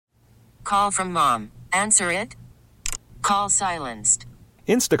call from mom. Answer it. Call silenced.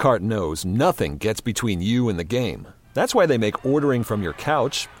 Instacart knows nothing gets between you and the game. That's why they make ordering from your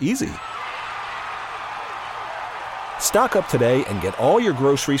couch easy. Stock up today and get all your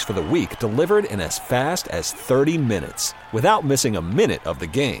groceries for the week delivered in as fast as 30 minutes without missing a minute of the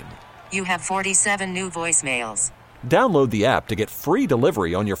game. You have 47 new voicemails. Download the app to get free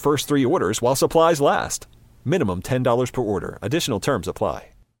delivery on your first 3 orders while supplies last. Minimum $10 per order. Additional terms apply.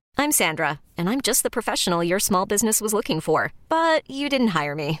 I'm Sandra, and I'm just the professional your small business was looking for. But you didn't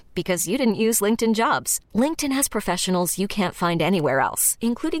hire me because you didn't use LinkedIn Jobs. LinkedIn has professionals you can't find anywhere else,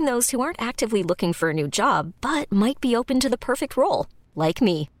 including those who aren't actively looking for a new job, but might be open to the perfect role, like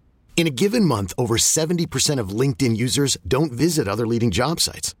me. In a given month, over 70% of LinkedIn users don't visit other leading job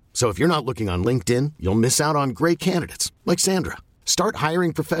sites. So if you're not looking on LinkedIn, you'll miss out on great candidates like Sandra. Start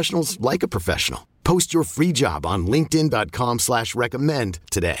hiring professionals like a professional. Post your free job on linkedin.com/recommend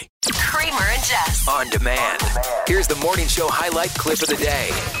today. Kramer and Jess. On demand. Here's the morning show highlight clip of the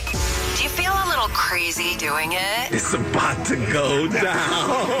day. Do you feel a little crazy doing it? It's about to go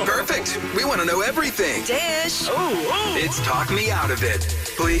down. Perfect. We want to know everything. Dish. Oh. It's Talk Me Out of It.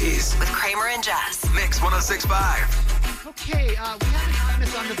 Please. With Kramer and Jess. Mix 106.5. Okay, we have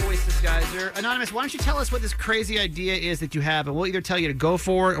Anonymous on the voices, guys. Anonymous, why don't you tell us what this crazy idea is that you have, and we'll either tell you to go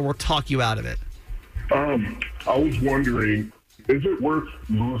for it or we'll talk you out of it. I was wondering, is it worth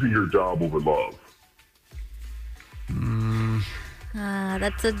losing your job over love?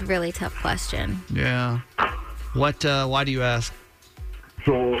 That's a really tough question. Yeah. Why do you ask?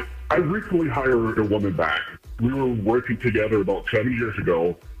 So I recently hired a woman back. We were working together about 7 years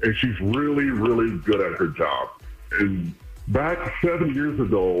ago, and she's really, really good at her job. And back 7 years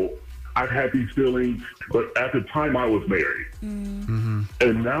ago, I had these feelings, but at the time I was married. Mm-hmm.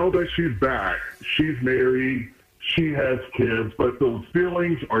 And now that she's back, she's married, she has kids, but those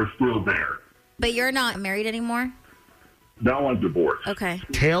feelings are still there. But you're not married anymore? Now I'm divorced. Okay.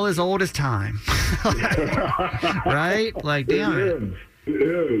 Tale as old as time. Right? Like, damn it. It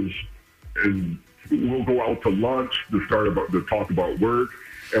is. And we'll go out to lunch to talk about work,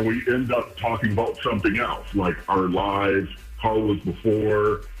 and we end up talking about something else, like our lives, how it was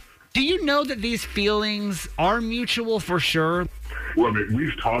before. Do you know that these feelings are mutual for sure? Well, I mean,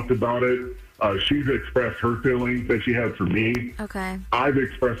 we've talked about it. She's expressed her feelings that she had for me. Okay. I've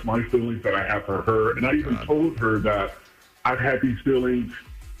expressed my feelings that I have for her. And I even told her that I've had these feelings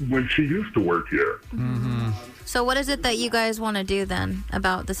when she used to work here. Mm-hmm. So what is it that you guys want to do then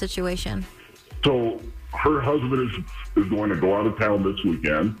about the situation? So her husband is going to go out of town this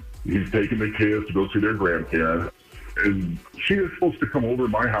weekend. He's taking the kids to go see their grandparents. And she is supposed to come over to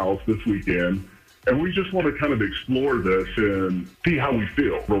my house this weekend, and we just want to kind of explore this and see how we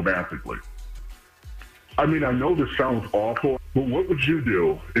feel romantically. I mean, I know this sounds awful, but what would you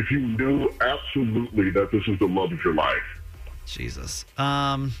do if you knew absolutely that this is the love of your life? Jesus.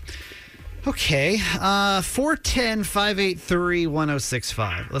 Okay.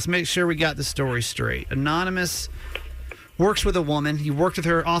 410-583-1065. Let's make sure we got the story straight. Anonymous works with a woman. You worked with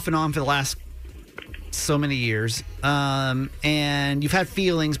her off and on for the last so many years, and you've had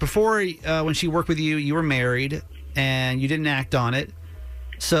feelings before. When she worked with you, you were married and you didn't act on it,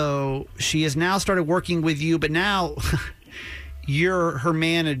 so she has now started working with you, but now you're her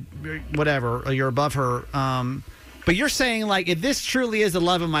man, whatever, or you're above her, but you're saying, like, if this truly is the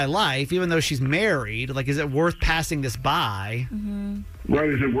love of my life, even though she's married, like, is it worth passing this by? Mm-hmm. Right,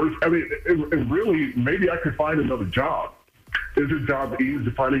 is it worth, I mean, it really, maybe I could find another job. Is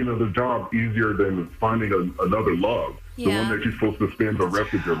finding another job easier than finding another love? Yeah. The one that you're supposed to spend the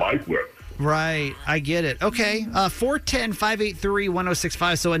rest of your life with. Right. I get it. Okay.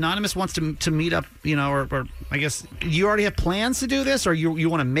 410-583-1065. So Anonymous wants to meet up, or I guess you already have plans to do this, or you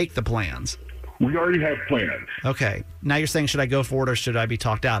want to make the plans? We already have plans. Okay. Now you're saying, should I go for it or should I be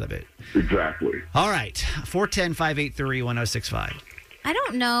talked out of it? Exactly. All right. 410-583-1065. I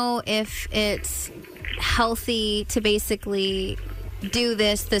don't know if it's healthy to basically do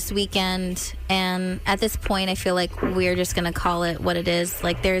this weekend, and at this point I feel like we're just going to call it what it is.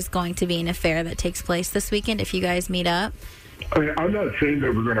 Like, there's going to be an affair that takes place this weekend if you guys meet up. I mean, I'm not saying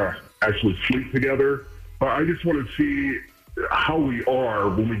that we're going to actually sleep together, but I just want to see how we are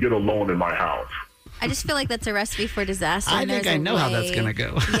when we get alone in my house. I just feel like that's a recipe for disaster. I think I know how that's going to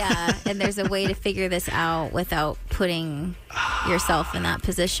go. Yeah, and there's a way to figure this out without putting yourself in that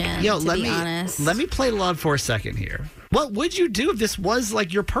position, honest. Let me play love for a second here. What would you do if this was,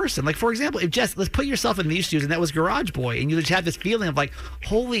 like, your person? Like, for example, if Jess, let's put yourself in these shoes, and that was Garage Boy, and you just had this feeling of, like,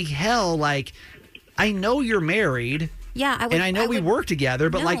 holy hell, like, I know you're married, Yeah, and I know we work together,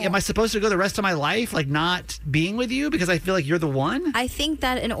 but like, No. am I supposed to go the rest of my life like not being with you because I feel like you're the one? I think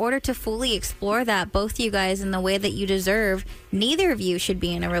that in order to fully explore that, both you guys in the way that you deserve, neither of you should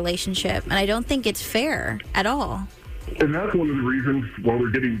be in a relationship. And I don't think it's fair at all. And that's one of the reasons why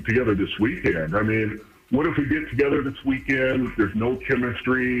we're getting together this weekend. I mean, what if we get together this weekend, there's no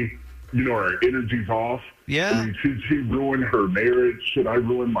chemistry, our energy's off? Yeah. I mean, should she ruin her marriage? Should I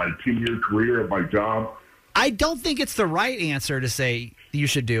ruin my 10-year career at my job? I don't think it's the right answer to say you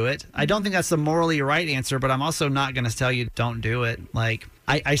should do it. I don't think that's the morally right answer, but I'm also not going to tell you don't do it. Like,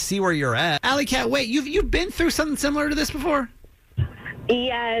 I see where you're at. Alley Cat, wait, you've been through something similar to this before?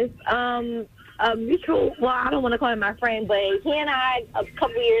 Yes. A mutual, well, I don't want to call him my friend, but he and I, a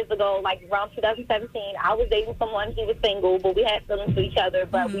couple years ago, like around 2017, I was dating someone, he was single, but we had feelings for each other,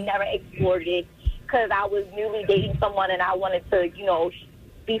 but we never explored it because I was newly dating someone and I wanted to,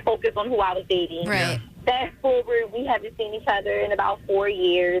 be focused on who I was dating. Right. Fast forward, we haven't seen each other in about 4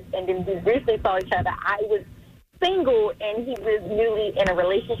 years, and then we recently saw each other. I was single, and he was newly in a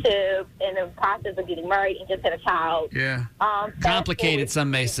relationship, in the process of getting married, and just had a child. Yeah. Complicated, some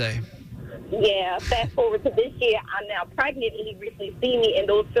may say. Yeah, fast forward to this year, I'm now pregnant, and he recently seen me, and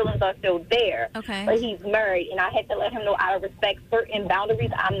those feelings are still there. Okay. But he's married, and I had to let him know out of respect certain boundaries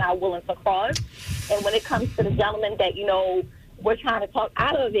I'm not willing to cross. And when it comes to the gentleman that, we're trying to talk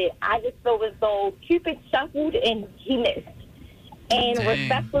out of it, I just feel as though Cupid shuffled and he missed. And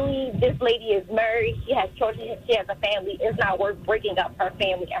respectfully, this lady is married. She has children. She has a family. It's not worth breaking up her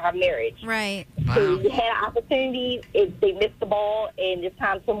family and her marriage. Right. So we had an opportunity. They missed the ball, and it's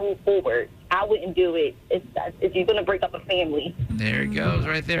time to move forward. I wouldn't do it if you're going to break up a family. There it goes,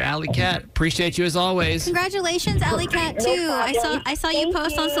 right there, Alley Cat. Appreciate you as always. Congratulations, Alley Cat, too. problem. I saw you Thank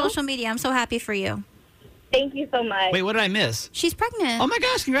post on you. social media. I'm so happy for you. Thank you so much. Wait, what did I miss? She's pregnant. Oh my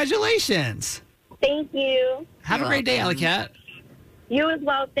gosh, congratulations. Thank you. Have a great day, Alley Cat. You as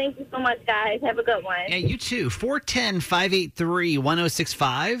well. Thank you so much, guys. Have a good one. Yeah, you too.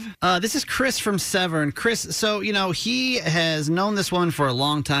 410-583-1065. This is Chris from Severn. Chris, so, he has known this woman for a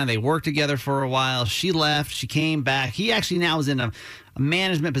long time. They worked together for a while. She left. She came back. He actually now is in a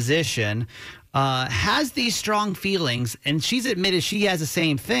management position, has these strong feelings, and she's admitted she has the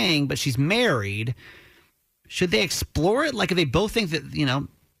same thing, but she's married. Should they explore it? Like, if they both think that,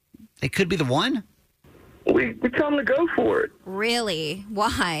 they could be the one? We tell them to go for it. Really?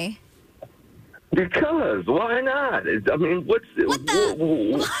 Why? Because why not? What?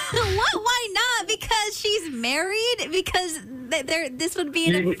 Why not? Because she's married? Because this would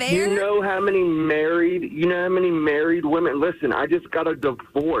be an affair? You know how many married women? Listen, I just got a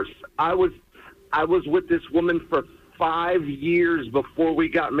divorce. I was with this woman for 5 years before we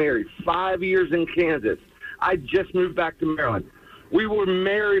got married. 5 years in Kansas. I just moved back to Maryland. We were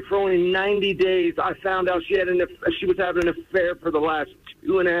married for only 90 days. I found out she was having an affair for the last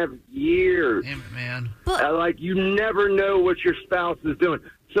 2.5 years. Damn it, man. You never know what your spouse is doing.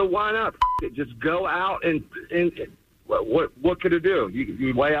 So why not just go out and what could it do?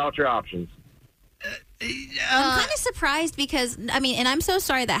 You weigh out your options. I'm kind of surprised because and I'm so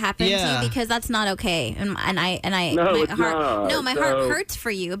sorry that happened to you because that's not okay. And my heart hurts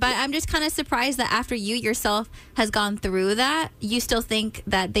for you. But I'm just kind of surprised that after you yourself has gone through that, you still think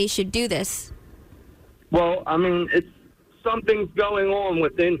that they should do this. Well, it's something's going on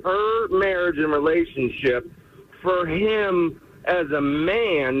within her marriage and relationship for him as a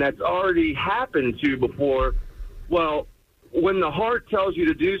man that's already happened to before. Well, when the heart tells you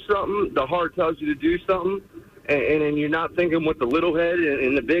to do something, the heart tells you to do something, and you're not thinking with the little head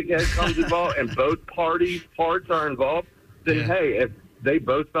and the big head comes involved, and both parts are involved, then, hey, if they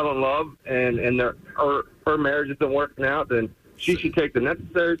both fell in love and her marriage isn't working out, then she should take the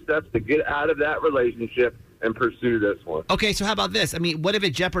necessary steps to get out of that relationship and pursue this one. Okay, so how about this? What if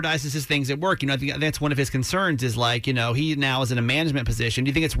it jeopardizes his things at work? I think that's one of his concerns is he now is in a management position. Do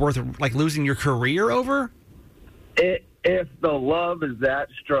you think it's worth losing your career over? If the love is that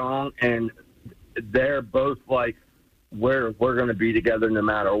strong and they're both we're going to be together no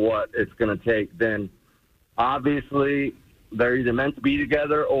matter what it's going to take, then obviously they're either meant to be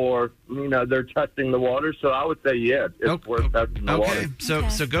together or, they're testing the water. So I would say, yeah, it's worth testing the water. So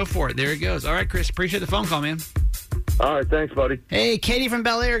go for it. There it goes. All right, Chris, appreciate the phone call, man. All right, thanks, buddy. Hey, Katie from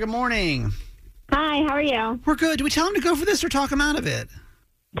Bel Air, good morning. Hi, how are you? We're good. Do we tell him to go for this or talk him out of it?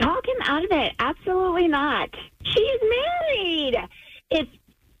 Talk him out of it. Absolutely not. She is married.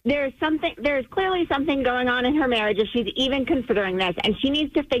 there's clearly something going on in her marriage if she's even considering this, and she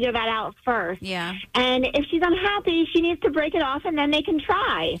needs to figure that out first. Yeah. And if she's unhappy, she needs to break it off, and then they can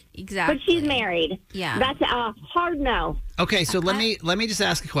try. Exactly. But she's married. Yeah. That's a hard no. Okay, so let me just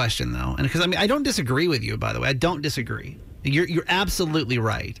ask a question though, and because I don't disagree with you, by the way. I don't disagree. You're absolutely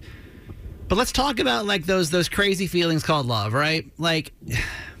right. But let's talk about like those crazy feelings called love, right? Like,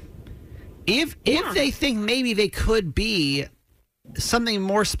 if they think maybe they could be something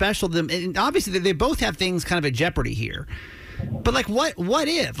more special than, and obviously they both have things kind of at jeopardy here. But like, what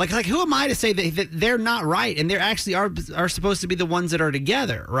if? Like who am I to say that they're not right and they're actually are supposed to be the ones that are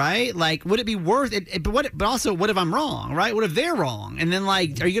together, right? Like, would it be worth it? But also, what if I'm wrong, right? What if they're wrong? And then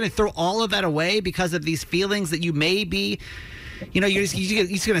like, are you going to throw all of that away because of these feelings that you may be, you're just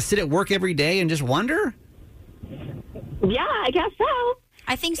going to sit at work every day and just wonder? Yeah, I guess so.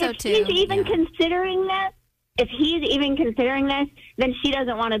 I think so too. If he's even considering this, then she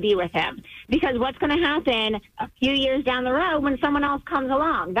doesn't want to be with him. Because what's going to happen a few years down the road when someone else comes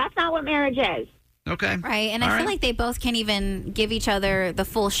along? That's not what marriage is. Okay. Right. And I feel like they both can't even give each other the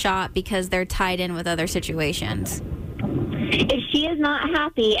full shot because they're tied in with other situations. If she is not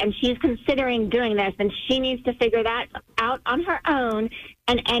happy and she's considering doing this, then she needs to figure that out on her own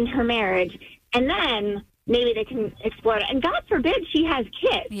and end her marriage. And then maybe they can explore it. And God forbid she has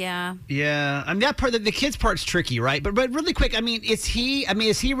kids. Yeah. Yeah. I mean, that part, the kids part's tricky, right? But really quick, is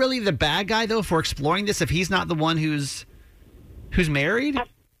he really the bad guy though for exploring this if he's not the one who's married?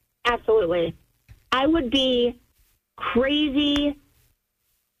 Absolutely. I would be crazy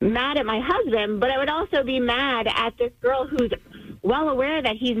mad at my husband, but I would also be mad at this girl who's well aware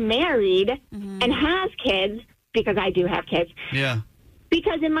that he's married and has kids, because I do have kids. Yeah.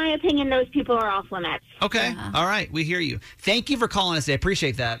 Because in my opinion, those people are off limits. Okay. Yeah. All right. We hear you. Thank you for calling us. I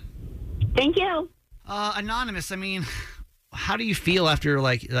appreciate that. Thank you. Anonymous, how do you feel after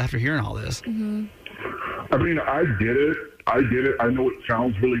hearing all this? Mm-hmm. I get it. I know it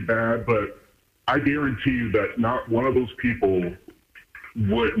sounds really bad, but I guarantee you that not one of those people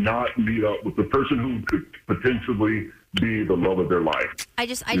would not meet up with the person who could potentially be the love of their life. I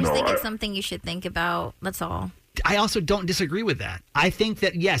just think it's something you should think about. That's all. I also don't disagree with that. I think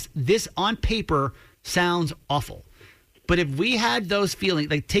that, yes, this on paper sounds awful. But if we had those feelings,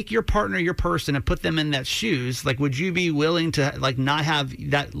 like take your partner, your person, and put them in that shoes, like would you be willing to like not have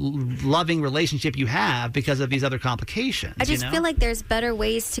that loving relationship you have because of these other complications? I just feel like there's better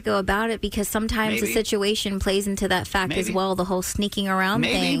ways to go about it because sometimes the situation plays into that fact as well, the whole sneaking around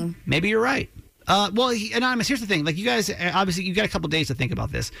thing. Maybe you're right. Anonymous, here's the thing. Like, you guys, obviously, you've got a couple days to think about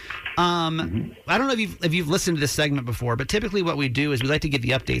this. I don't know if you've listened to this segment before, but typically what we do is we like to get the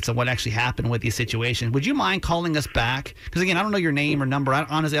updates on what actually happened with these situations. Would you mind calling us back? Because, again, I don't know your name or number.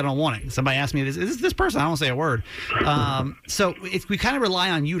 Honestly, I don't want it. Somebody asked me, is this person? I don't say a word. So we kind of rely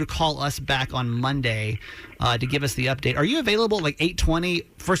on you to call us back on Monday to give us the update. Are you available like 8:20?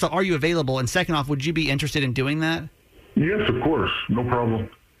 First off, are you available? And second off, would you be interested in doing that? Yes, of course. No problem.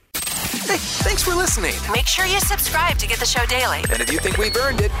 Hey, thanks for listening. Make sure you subscribe to get the show daily. And if you think we've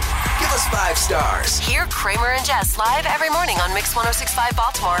earned it, give us 5 stars. Hear Kramer and Jess live every morning on Mix 106.5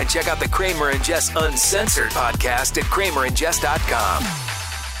 Baltimore. And check out the Kramer and Jess Uncensored podcast at kramerandjess.com.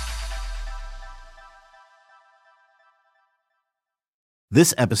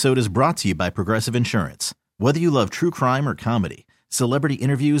 This episode is brought to you by Progressive Insurance. Whether you love true crime or comedy, celebrity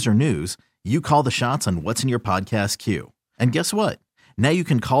interviews or news, you call the shots on what's in your podcast queue. And guess what? Now you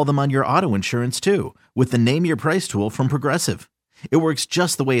can call them on your auto insurance too with the Name Your Price tool from Progressive. It works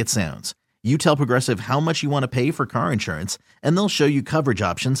just the way it sounds. You tell Progressive how much you want to pay for car insurance, and they'll show you coverage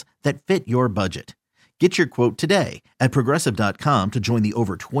options that fit your budget. Get your quote today at Progressive.com to join the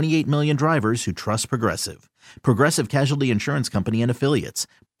over 28 million drivers who trust Progressive. Progressive Casualty Insurance Company and Affiliates.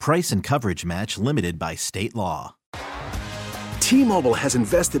 Price and coverage match limited by state law. T-Mobile has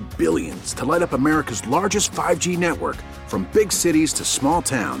invested billions to light up America's largest 5G network, from big cities to small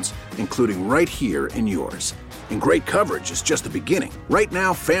towns, including right here in yours. And great coverage is just the beginning. Right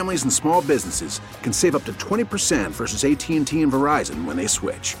now, families and small businesses can save up to 20% versus AT&T and Verizon when they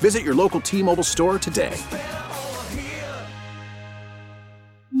switch. Visit your local T-Mobile store today.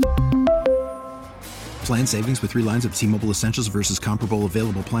 Plan savings with 3 lines of T-Mobile Essentials versus comparable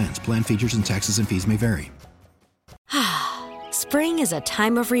available plans. Plan features and taxes and fees may vary. Spring is a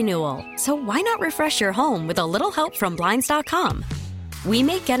time of renewal, so why not refresh your home with a little help from Blinds.com? We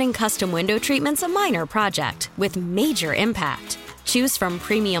make getting custom window treatments a minor project with major impact. Choose from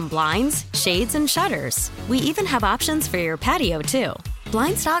premium blinds, shades, and shutters. We even have options for your patio, too.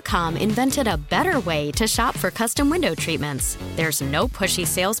 Blinds.com invented a better way to shop for custom window treatments. There's no pushy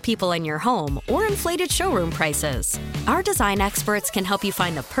salespeople in your home or inflated showroom prices. Our design experts can help you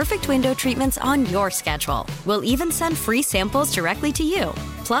find the perfect window treatments on your schedule. We'll even send free samples directly to you.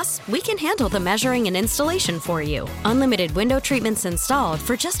 Plus, we can handle the measuring and installation for you. Unlimited window treatments installed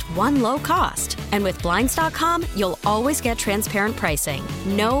for just one low cost. And with Blinds.com, you'll always get transparent pricing.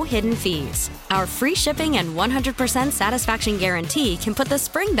 No hidden fees. Our free shipping and 100% satisfaction guarantee can put the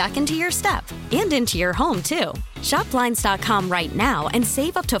spring back into your step and into your home, too. Shop Blinds.com right now and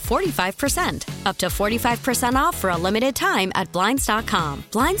save up to 45%. Up to 45% off for a limited time at Blinds.com.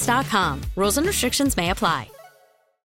 Blinds.com. Rules and restrictions may apply.